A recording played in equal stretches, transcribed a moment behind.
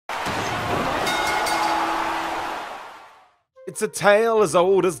It's a tale as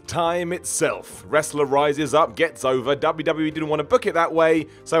old as time itself. Wrestler rises up, gets over, WWE didn't want to book it that way,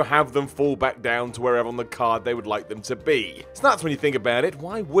 so have them fall back down to wherever on the card they would like them to be. It's nuts when you think about it.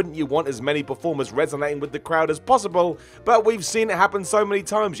 Why wouldn't you want as many performers resonating with the crowd as possible? But we've seen it happen so many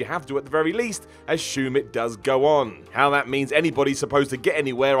times, you have to at the very least assume it does go on. How that means anybody's supposed to get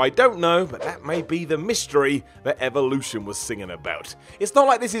anywhere, I don't know, but that may be the mystery that Evolution was singing about. It's not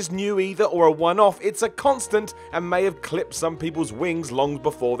like this is new either or a one-off, it's a constant and may have clipped some people's wings long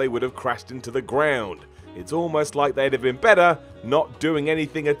before they would have crashed into the ground. It's almost like they'd have been better not doing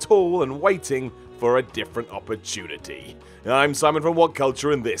anything at all and waiting for a different opportunity. I'm Simon from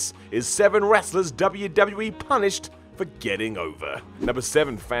WhatCulture, and this is 7 wrestlers WWE punished for getting over. Number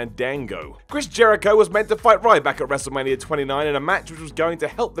 7, Fandango. Chris Jericho was meant to fight Ryback at WrestleMania 29 in a match which was going to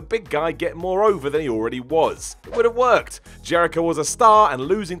help the big guy get more over than he already was. It would have worked. Jericho was a star, and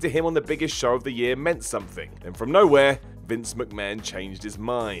losing to him on the biggest show of the year meant something. And from nowhere, Vince McMahon changed his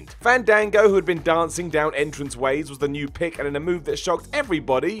mind. Fandango, who had been dancing down entranceways, was the new pick, and in a move that shocked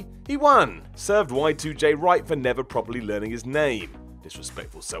everybody, he won. Served Y2J right for never properly learning his name.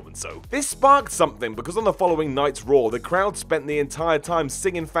 Disrespectful so-and-so. This sparked something because on the following night's Raw, the crowd spent the entire time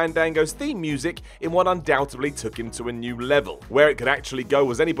singing Fandango's theme music in what undoubtedly took him to a new level. Where it could actually go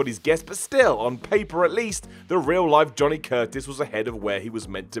was anybody's guess, but still, on paper at least, the real-life Johnny Curtis was ahead of where he was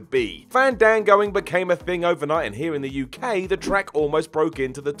meant to be. Fandangoing became a thing overnight, and here in the UK, the track almost broke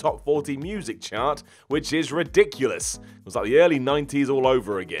into the top 40 music chart, which is ridiculous. It was like the early 90s all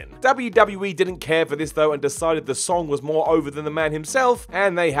over again. WWE didn't care for this though and decided the song was more over than the man himself,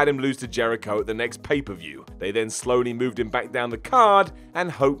 and they had him lose to Jericho at the next pay-per-view. They then slowly moved him back down the card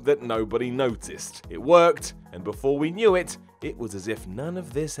and hoped that nobody noticed. It worked, and before we knew it, it was as if none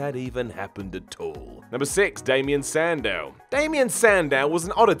of this had even happened at all. Number 6, Damien Sandow. Damien Sandow was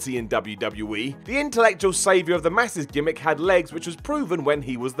an oddity in WWE. The intellectual savior of the masses gimmick had legs, which was proven when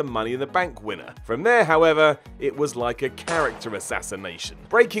he was the Money in the Bank winner. From there, however, it was like a character assassination.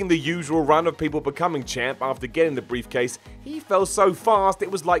 Breaking the usual run of people becoming champ after getting the briefcase, he fell so fast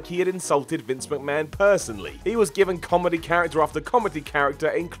it was like he had insulted Vince McMahon personally. He was given comedy character after comedy character,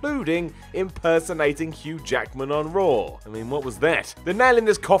 including impersonating Hugh Jackman on Raw. I mean, what was that? The nail in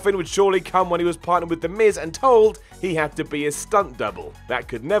this coffin would surely come when he was partnered with The Miz and told he had to be his stunt double. That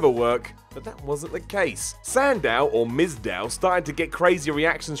could never work, but that wasn't the case. Sandow, or Mizdow, started to get crazy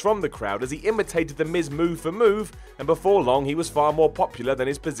reactions from the crowd as he imitated The Miz move for move, and before long he was far more popular than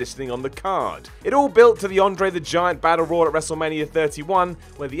his positioning on the card. It all built to the Andre the Giant Battle Royal at WrestleMania 31,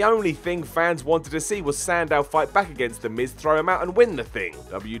 where the only thing fans wanted to see was Sandow fight back against The Miz, throw him out and win the thing.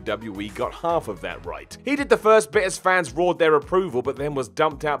 WWE got half of that right. He did the first bit as fans roared their approval, but then was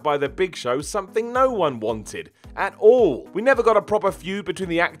dumped out by the Big Show, something no one wanted at all. We never got a proper feud between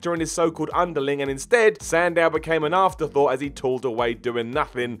the actor and his so-called underling, and instead, Sandow became an afterthought as he tooled away doing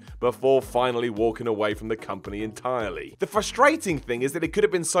nothing before finally walking away from the company entirely. The frustrating thing is that it could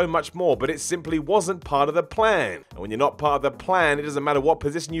have been so much more, but it simply wasn't part of the plan. And when you're not part of the plan, it doesn't matter what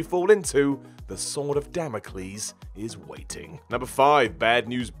position you fall into, the sword of Damocles is waiting. Number 5, Bad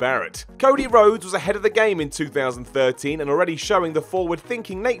News Barrett. Cody Rhodes was ahead of the game in 2013 and already showing the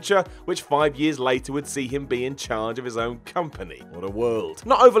forward-thinking nature which 5 years later would see him be in charge of his own company. What a world.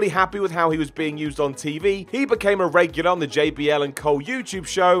 Not overly happy with how he was being used on TV, he became a regular on the JBL and Cole YouTube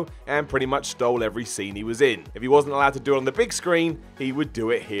show and pretty much stole every scene he was in. If he wasn't allowed to do it on the big screen, he would do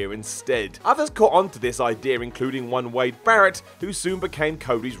it here instead. Others caught on to this idea, including one Wade Barrett, who soon became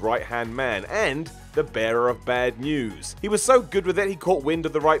Cody's right-hand man and the bearer of bad news. He was so good with it, he caught wind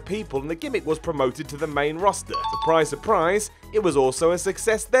of the right people, and the gimmick was promoted to the main roster. Surprise, surprise, it was also a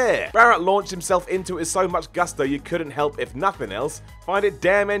success there. Barrett launched himself into it with so much gusto you couldn't help, if nothing else, find it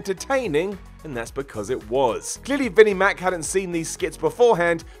damn entertaining, and that's because it was. Clearly Vinnie Mac hadn't seen these skits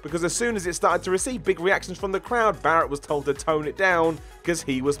beforehand, because as soon as it started to receive big reactions from the crowd, Barrett was told to tone it down because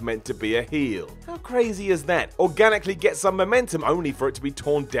he was meant to be a heel. How crazy is that? Organically get some momentum only for it to be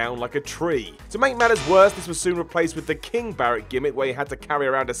torn down like a tree. To make matters worse, this was soon replaced with the King Barrett gimmick where you had to carry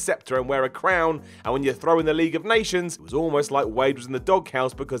around a scepter and wear a crown, and when you throw in the League of Nations, it was almost like Wade was in the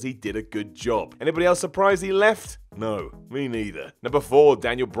doghouse because he did a good job. Anybody else surprised he left? No, me neither. Number 4,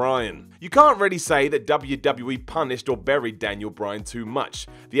 Daniel Bryan. You can't really say that WWE punished or buried Daniel Bryan too much.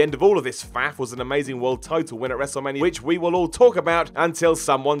 The end of all of this faff was an amazing world title win at WrestleMania, which we will all talk about until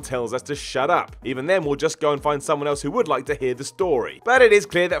someone tells us to shut up. Even then, we'll just go and find someone else who would like to hear the story. But it is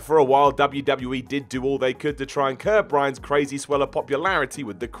clear that for a while, WWE did do all they could to try and curb Bryan's crazy swell of popularity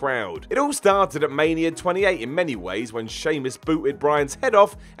with the crowd. It all started at Mania 28 in many ways, when Sheamus booted Bryan's head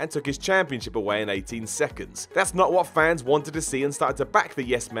off and took his championship away in 18 seconds. That's not what fans wanted to see and started to back the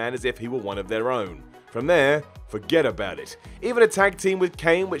Yes Man as if he were one of their own. From there, Forget about it. Even a tag team with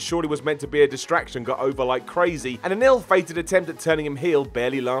Kane, which surely was meant to be a distraction, got over like crazy, and an ill-fated attempt at turning him heel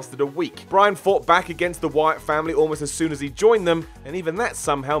barely lasted a week. Bryan fought back against the Wyatt family almost as soon as he joined them, and even that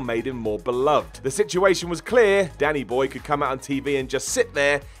somehow made him more beloved. The situation was clear: Danny Boy could come out on TV and just sit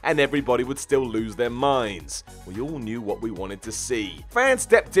there, and everybody would still lose their minds. We all knew what we wanted to see. Fans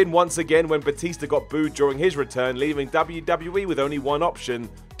stepped in once again when Batista got booed during his return, leaving WWE with only one option: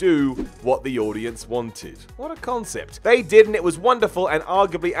 do what the audience wanted. What a concept. They did, and it was wonderful, and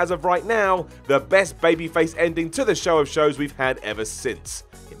arguably, as of right now, the best babyface ending to the show of shows we've had ever since.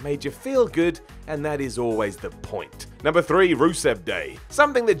 It made you feel good, and that is always the point. Number 3, Rusev Day.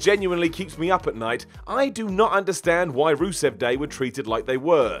 Something that genuinely keeps me up at night. I do not understand why Rusev Day were treated like they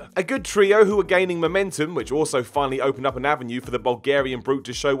were. A good trio who were gaining momentum, which also finally opened up an avenue for the Bulgarian Brute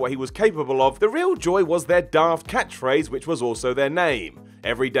to show what he was capable of. The real joy was their daft catchphrase, which was also their name.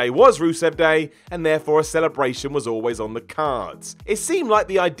 Every day was Rusev Day, and therefore a celebration was always on the cards. It seemed like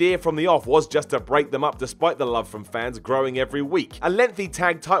the idea from the off was just to break them up despite the love from fans growing every week. A lengthy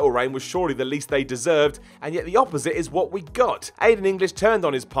tag title reign was surely the least they deserved, and yet the opposite is what we got. Aiden English turned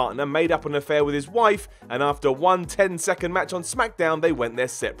on his partner, made up an affair with his wife, and after one 10-second match on SmackDown, they went their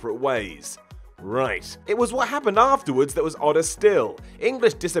separate ways. Right. It was what happened afterwards that was odder still.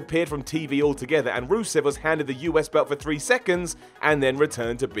 English disappeared from TV altogether, and Rusev was handed the US belt for 3 seconds and then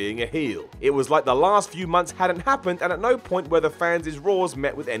returned to being a heel. It was like the last few months hadn't happened, and at no point were the fans' Raws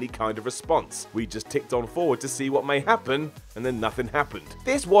met with any kind of response. We just ticked on forward to see what may happen, and then nothing happened.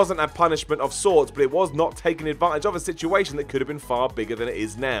 This wasn't a punishment of sorts, but it was not taking advantage of a situation that could have been far bigger than it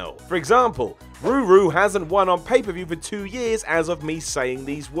is now. For example, Ruru hasn't won on pay-per-view for 2 years as of me saying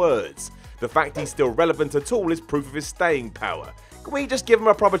these words. The fact he's still relevant at all is proof of his staying power. Can we just give him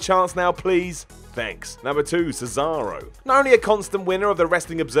a proper chance now, please? Thanks. Number 2, Cesaro. Not only a constant winner of the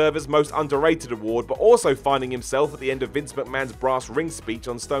Wrestling Observer's Most Underrated award, but also finding himself at the end of Vince McMahon's brass ring speech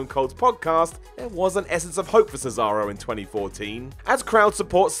on Stone Cold's podcast, there was an essence of hope for Cesaro in 2014. As crowd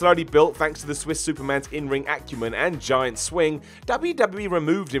support slowly built thanks to the Swiss Superman's in-ring acumen and giant swing, WWE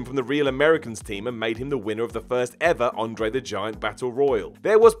removed him from the Real Americans team and made him the winner of the first ever Andre the Giant Battle Royal.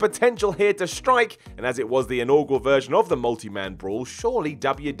 There was potential here to strike, and as it was the inaugural version of the multi-man brawl, surely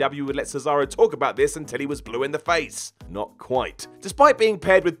WWE would let Cesaro talk about this until he was blue in the face. Not quite. Despite being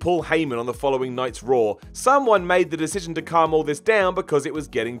paired with Paul Heyman on the following night's Raw, someone made the decision to calm all this down because it was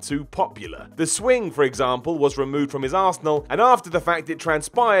getting too popular. The swing, for example, was removed from his arsenal, and after the fact it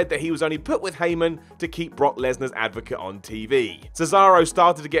transpired that he was only put with Heyman to keep Brock Lesnar's advocate on TV. Cesaro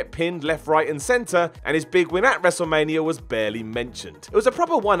started to get pinned left, right and center, and his big win at WrestleMania was barely mentioned. It was a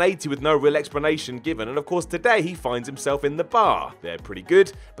proper 180 with no real explanation given, and of course today he finds himself in the bar. They're pretty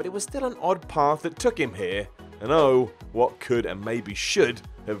good, but it was still an odd path that took him here, and oh, what could and maybe should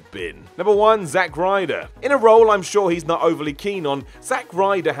have been. Number 1, Zack Ryder. In a role I'm sure he's not overly keen on, Zack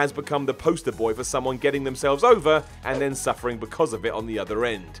Ryder has become the poster boy for someone getting themselves over and then suffering because of it on the other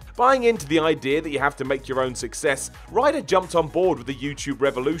end. Buying into the idea that you have to make your own success, Ryder jumped on board with the YouTube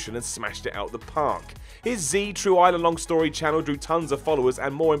revolution and smashed it out the park. His Z True Island Long Story channel drew tons of followers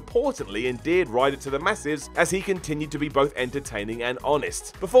and more importantly endeared Ryder to the masses as he continued to be both entertaining and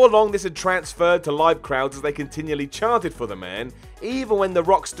honest. Before long this had transferred to live crowds as they continually chanted for the man, even when The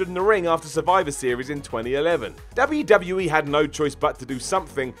Rock stood in the ring after Survivor Series in 2011. WWE had no choice but to do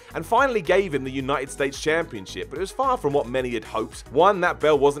something and finally gave him the United States Championship, but it was far from what many had hoped. 1, that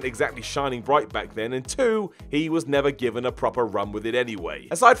belt wasn't exactly shining bright back then, and 2, he was never given a proper run with it anyway.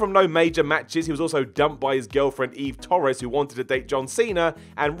 Aside from no major matches, he was also dumped by his girlfriend Eve Torres, who wanted to date John Cena,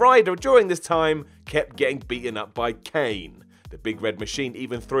 and Ryder during this time kept getting beaten up by Kane. The Big Red Machine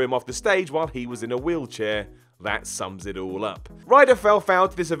even threw him off the stage while he was in a wheelchair. That sums it all up. Ryder fell foul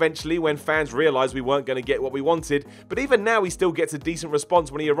to this eventually when fans realised we weren't going to get what we wanted, but even now he still gets a decent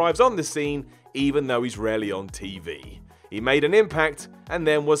response when he arrives on the scene, even though he's rarely on TV. He made an impact and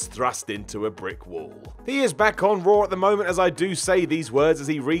then was thrust into a brick wall. He is back on Raw at the moment as I do say these words as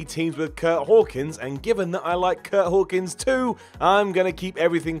he re-teams with Kurt Hawkins, and given that I like Kurt Hawkins too, I'm gonna keep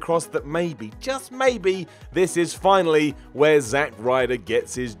everything crossed that maybe, just maybe, this is finally where Zack Ryder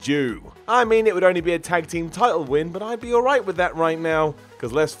gets his due. I mean, it would only be a tag team title win, but I'd be alright with that right now,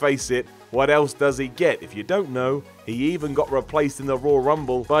 because let's face it, what else does he get? If you don't know, he even got replaced in the Raw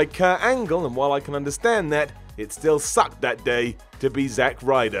Rumble by Kurt Angle, and while I can understand that, it still sucked that day to be Zack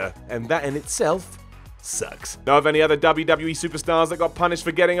Ryder, and that in itself sucks. Know of any other WWE superstars that got punished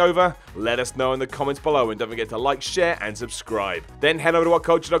for getting over? Let us know in the comments below, and don't forget to like, share, and subscribe. Then head over to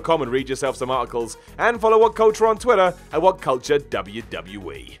WhatCulture.com and read yourself some articles, and follow WhatCulture on Twitter at WhatCulture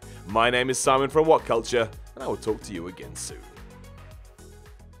WWE. My name is Simon from WhatCulture, and I will talk to you again soon.